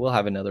 and I will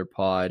have another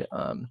pod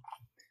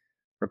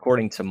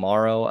recording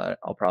tomorrow.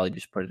 I'll probably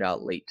just put it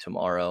out late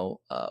tomorrow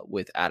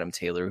with Adam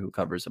Taylor, who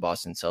covers the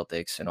Boston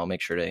Celtics, and I'll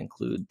make sure to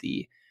include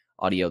the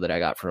audio that I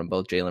got from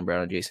both Jaylen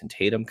Brown and Jason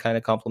Tatum kind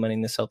of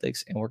complimenting the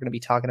Celtics, and we're going to be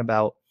talking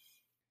about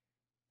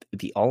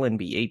the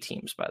All-NBA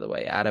teams, by the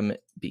way. Adam,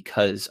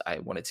 because I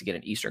wanted to get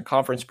an Eastern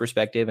Conference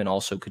perspective and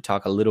also could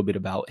talk a little bit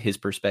about his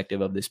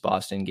perspective of this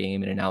Boston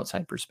game and an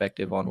outside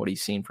perspective on what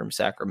he's seen from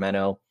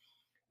Sacramento.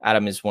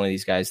 Adam is one of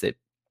these guys that,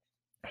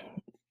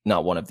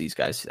 not one of these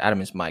guys,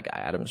 Adam is my guy.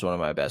 Adam is one of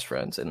my best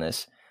friends, and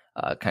this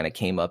kind of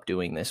came up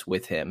doing this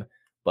with him,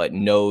 but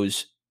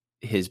knows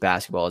his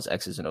basketball, his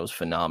X's and O's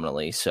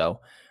phenomenally. So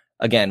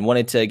again,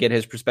 wanted to get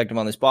his perspective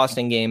on this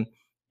Boston game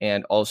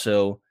and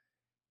also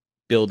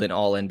build an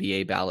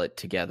all-NBA ballot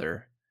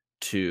together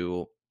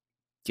to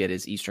get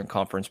his Eastern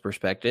Conference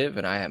perspective,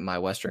 and I have my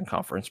Western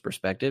Conference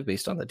perspective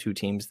based on the two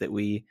teams that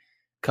we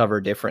cover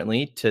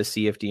differently to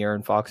see if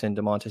De'Aaron Fox and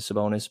Domantas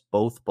Sabonis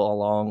both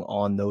belong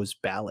on those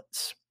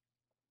ballots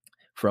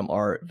from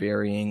our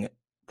varying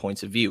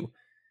points of view.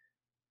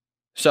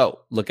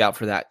 So look out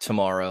for that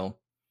tomorrow.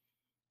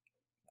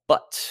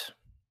 But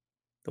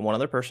the one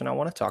other person I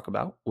want to talk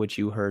about, which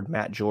you heard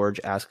Matt George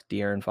ask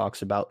De'Aaron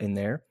Fox about in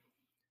there,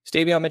 is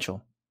Davion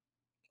Mitchell.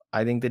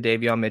 I think that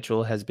Davion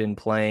Mitchell has been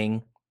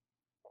playing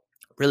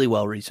really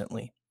well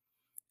recently,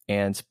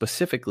 and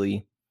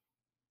specifically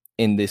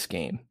in this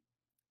game.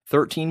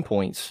 13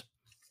 points,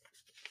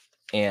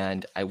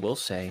 and I will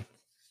say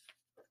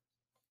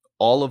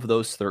all of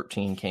those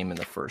 13 came in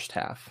the first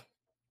half.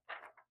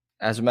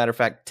 As a matter of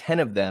fact, 10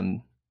 of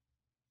them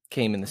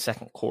came in the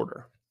second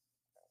quarter.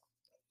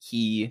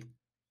 He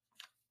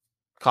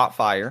caught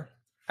fire,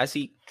 as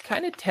he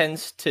kind of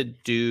tends to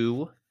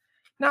do,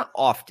 not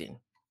often,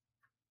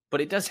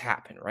 but it does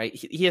happen, right?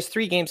 He has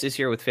 3 games this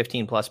year with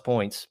 15-plus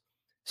points.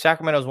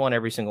 Sacramento's won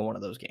every single one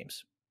of those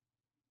games.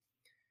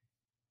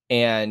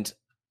 And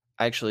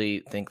I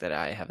actually think that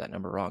I have that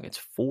number wrong. It's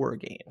 4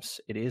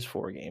 games. It is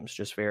 4 games,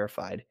 just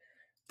verified,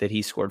 that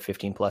he scored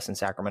 15-plus, and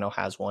Sacramento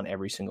has won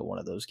every single one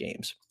of those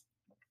games.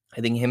 I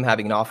think him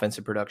having an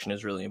offensive production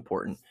is really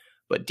important.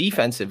 But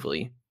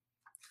defensively,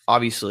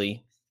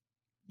 obviously,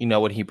 you know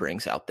what he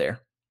brings out there.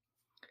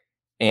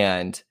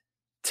 And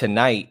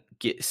tonight,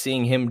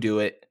 seeing him do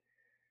it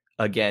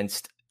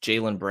against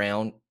Jaylen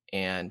Brown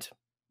and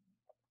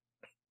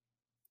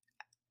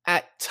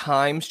at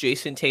times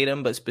Jason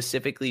Tatum, but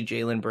specifically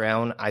Jaylen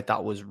Brown, I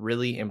thought was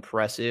really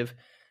impressive,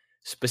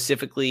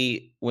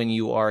 specifically when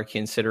you are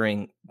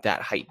considering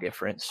that height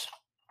difference.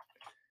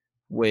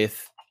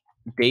 With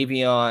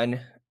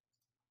Davion,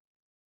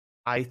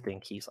 I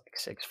think he's like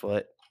 6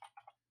 foot.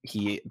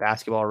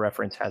 Basketball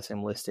Reference has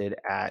him listed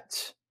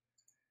at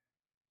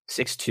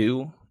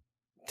 6'2".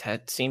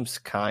 That seems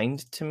kind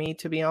to me,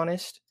 to be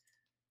honest.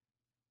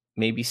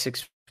 Maybe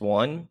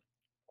 6'1".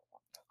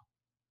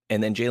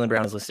 And then Jaylen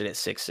Brown is listed at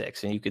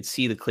 6'6". And you could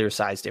see the clear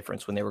size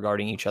difference when they were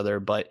guarding each other.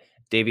 But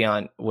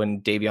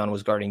when Davion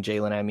was guarding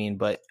Jaylen,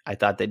 but I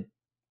thought that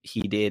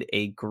he did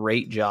a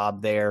great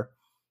job there.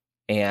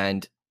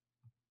 And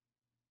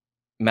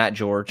Matt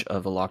George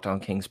of the Locked On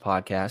Kings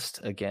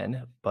podcast,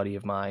 again, buddy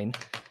of mine,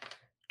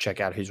 check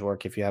out his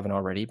work if you haven't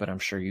already, but I'm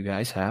sure you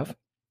guys have,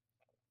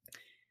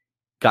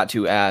 got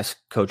to ask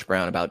Coach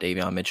Brown about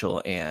Davion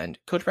Mitchell, and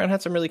Coach Brown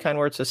had some really kind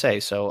words to say.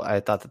 So I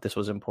thought that this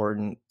was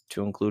important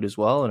to include as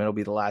well, and it'll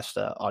be the last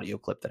audio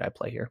clip that I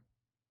play here.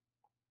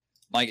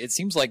 Mike, it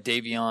seems like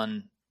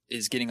Davion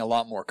is getting a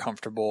lot more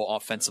comfortable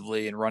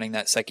offensively and running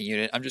that second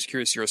unit. I'm just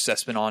curious your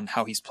assessment on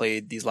how he's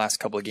played these last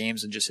couple of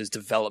games and just his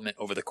development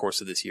over the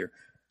course of this year.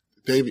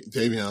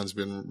 Davion's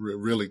been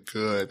really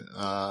good.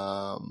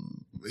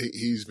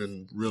 He's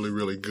been really,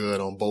 really good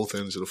on both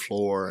ends of the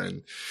floor.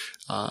 And,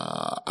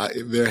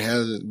 there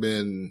hasn't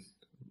been,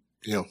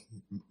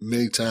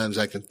 many times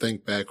I can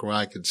think back where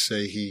I could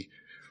say he's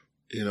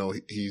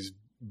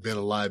been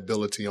a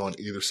liability on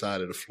either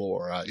side of the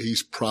floor.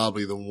 He's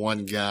probably the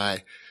one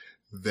guy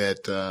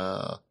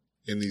that,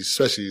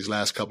 especially these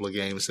last couple of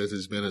games, that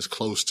has been as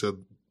close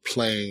to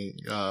playing,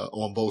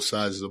 on both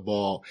sides of the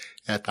ball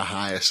at the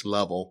highest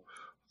level.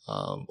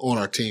 On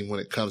our team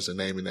when it comes to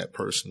naming that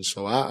person.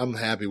 So I'm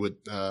happy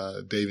with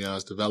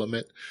Davion's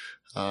development.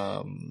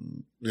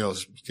 Again,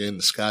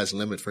 the sky's the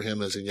limit for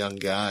him as a young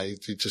guy.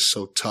 He's just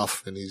so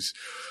tough, and he's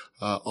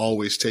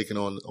always taking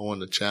on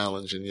the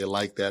challenge, and you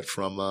like that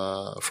from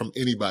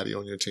anybody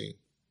on your team.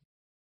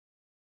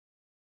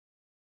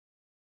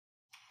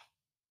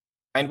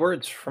 Kind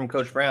words from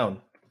Coach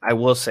Brown. I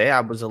will say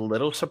I was a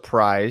little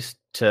surprised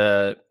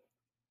to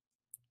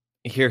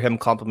hear him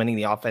complimenting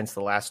the offense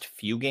the last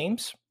few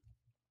games.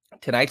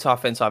 Tonight's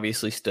offense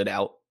obviously stood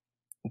out.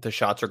 The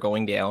shots are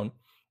going down.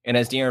 And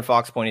as De'Aaron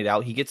Fox pointed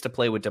out, he gets to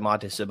play with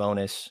Domantas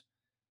Sabonis.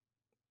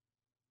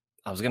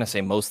 I was going to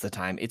say most of the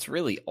time. It's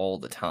really all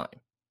the time.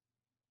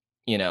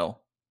 You know,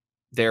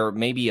 there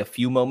may be a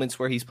few moments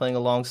where he's playing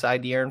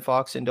alongside De'Aaron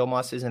Fox and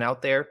Domas isn't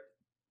out there.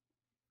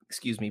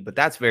 Excuse me, but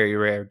that's very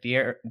rare.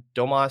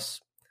 Domas,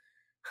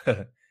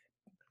 a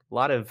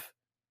lot of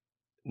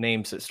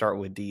names that start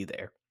with D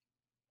there.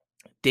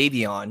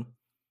 Davion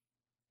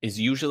is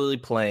usually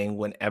playing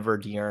whenever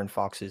De'Aaron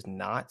Fox is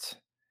not,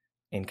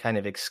 and kind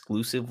of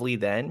exclusively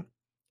then,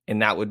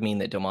 and that would mean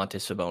that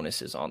Domantas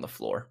Sabonis is on the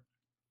floor.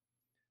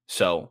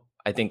 So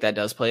I think that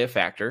does play a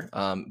factor,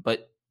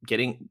 but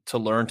getting to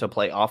learn to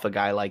play off a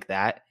guy like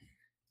that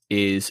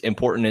is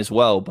important as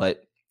well.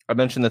 But I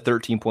mentioned the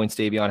 13 points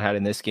Davion had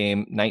in this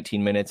game,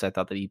 19 minutes. I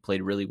thought that he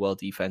played really well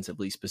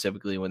defensively,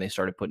 specifically when they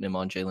started putting him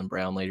on Jaylen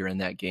Brown later in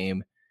that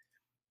game.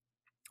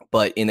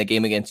 But in the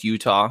game against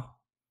Utah,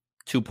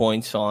 2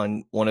 points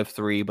on 1 of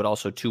 3, but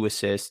also 2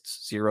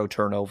 assists, 0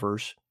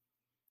 turnovers.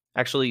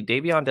 Actually,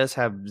 Davion does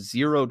have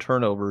 0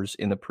 turnovers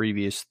in the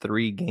previous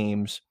 3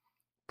 games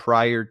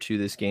prior to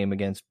this game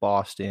against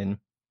Boston.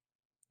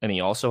 And he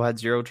also had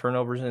 0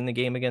 turnovers in the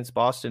game against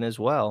Boston as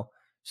well.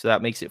 So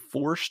that makes it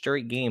 4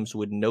 straight games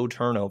with no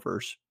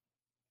turnovers.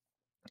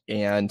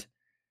 And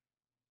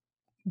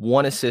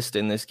 1 assist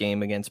in this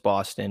game against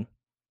Boston,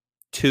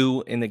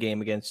 2 in the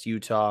game against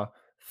Utah,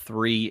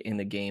 3 in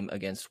the game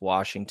against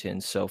Washington.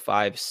 So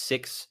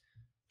 6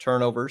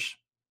 turnovers.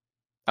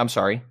 I'm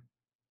sorry.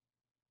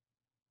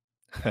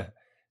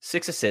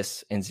 6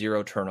 assists and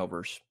 0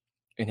 turnovers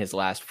in his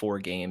last 4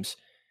 games.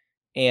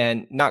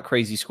 And not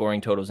crazy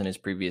scoring totals in his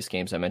previous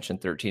games. I mentioned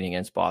 13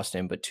 against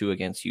Boston, but 2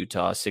 against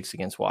Utah, 6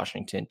 against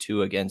Washington,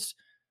 2 against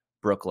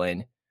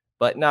Brooklyn,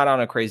 but not on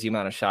a crazy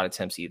amount of shot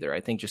attempts either.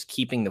 I think just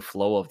keeping the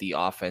flow of the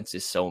offense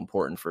is so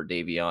important for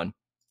Davion.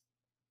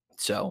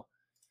 So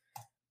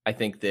I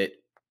think that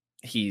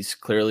he's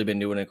clearly been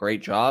doing a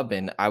great job,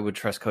 and I would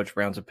trust Coach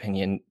Brown's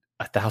opinion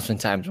 1,000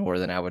 times more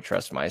than I would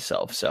trust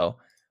myself. So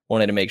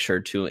wanted to make sure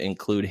to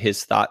include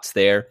his thoughts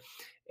there.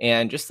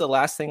 And just the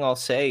last thing I'll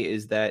say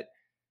is that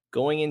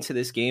going into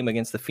this game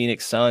against the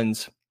Phoenix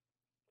Suns,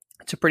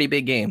 it's a pretty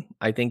big game.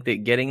 I think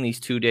that getting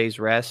these 2 days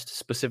rest,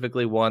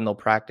 specifically one, they'll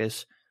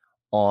practice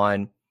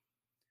on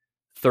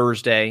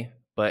Thursday,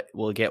 but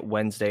we'll get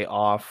Wednesday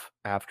off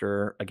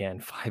after, again,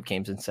 5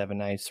 games in 7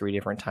 nights, 3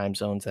 different time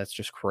zones. That's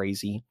just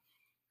crazy.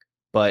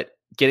 But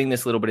getting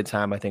this little bit of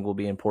time, I think, will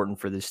be important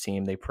for this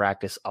team. They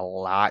practice a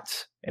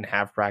lot and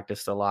have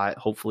practiced a lot.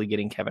 Hopefully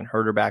getting Kevin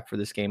Huerter back for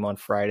this game on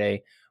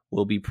Friday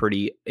will be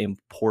pretty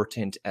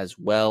important as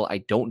well. I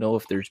don't know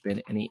if there's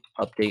been any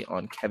update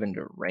on Kevin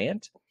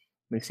Durant.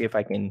 Let me see if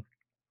I can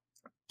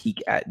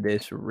peek at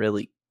this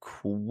really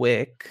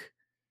quick.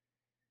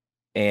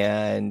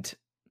 And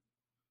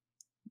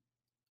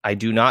I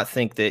do not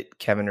think that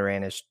Kevin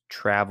Durant has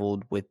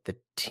traveled with the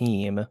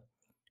team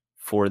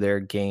for their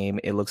game.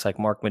 It looks like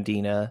Mark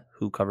Medina,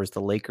 who covers the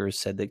Lakers,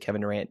 said that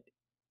Kevin Durant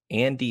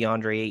and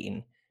DeAndre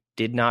Ayton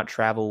did not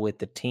travel with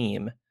the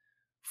team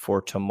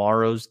for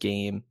tomorrow's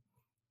game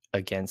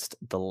against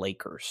the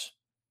Lakers.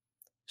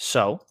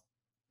 So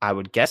I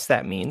would guess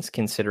that means,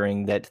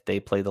 considering that they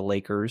play the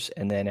Lakers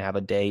and then have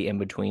a day in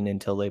between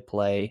until they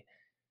play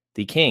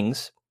the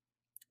Kings,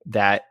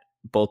 that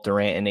both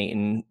Durant and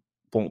Ayton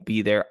won't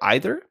be there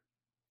either.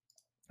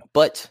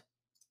 But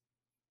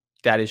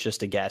that is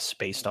just a guess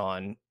based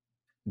on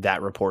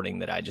that reporting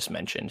that I just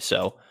mentioned.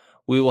 So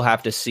we will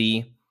have to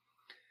see.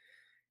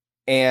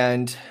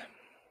 And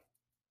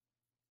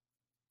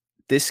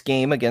this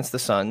game against the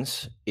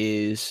Suns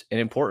is an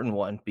important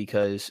one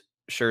because,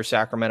 sure,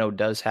 Sacramento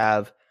does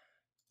have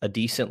a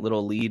decent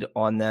little lead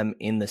on them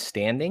in the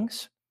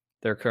standings.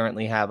 They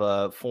currently have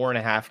a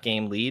 4.5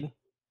 game lead.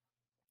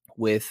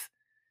 With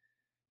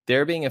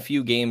there being a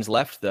few games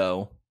left,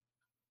 though,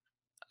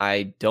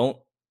 I don't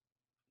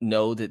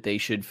know that they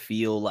should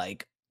feel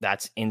like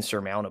that's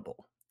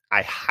insurmountable.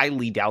 I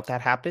highly doubt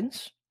that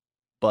happens.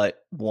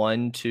 But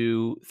 1,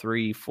 2,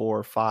 3,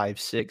 4, 5,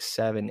 6,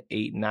 7,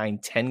 8, 9,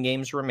 10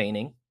 games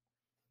remaining.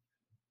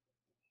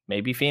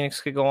 Maybe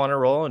Phoenix could go on a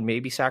roll and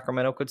maybe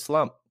Sacramento could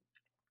slump.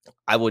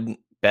 I wouldn't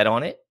bet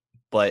on it,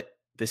 but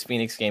this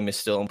Phoenix game is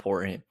still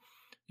important.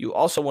 You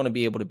also want to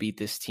be able to beat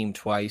this team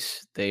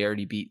twice. They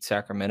already beat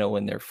Sacramento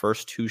in their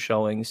first 2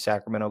 showings.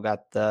 Sacramento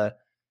got the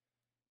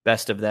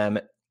best of them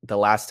the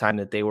last time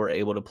that they were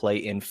able to play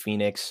in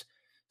Phoenix.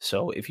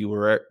 So if you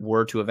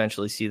were to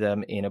eventually see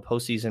them in a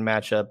postseason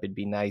matchup, it'd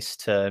be nice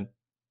to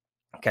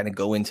kind of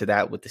go into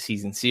that with the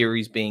season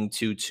series being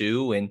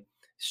 2-2. And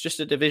it's just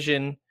a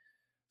division, I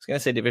was going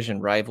to say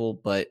division rival,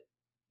 but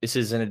this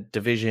isn't a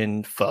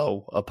division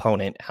foe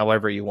opponent,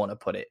 however you want to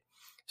put it.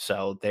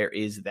 So there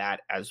is that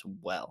as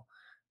well.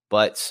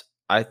 But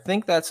I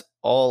think that's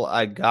all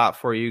I got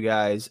for you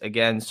guys.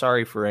 Again,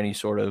 sorry for any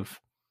sort of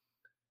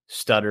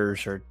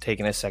stutters or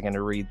taking a second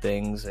to read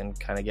things and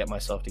kind of get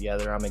myself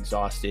together. I'm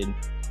exhausted.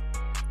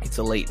 It's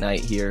a late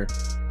night here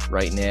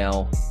right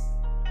now,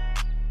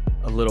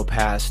 a little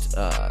past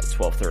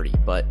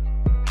 12:30, but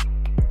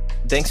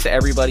thanks to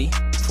everybody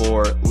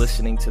for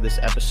listening to this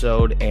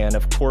episode. And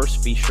of course,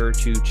 be sure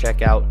to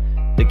check out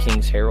the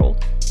Kings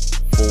Herald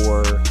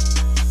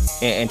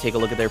and take a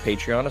look at their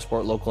Patreon to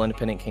support local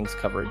independent Kings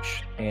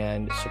coverage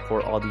and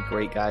support all the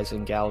great guys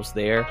and gals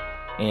there.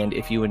 And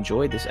if you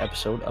enjoyed this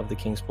episode of the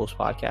Kings Post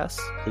podcast,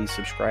 please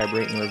subscribe,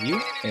 rate, and review.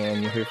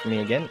 And you'll hear from me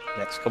again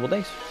next couple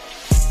days.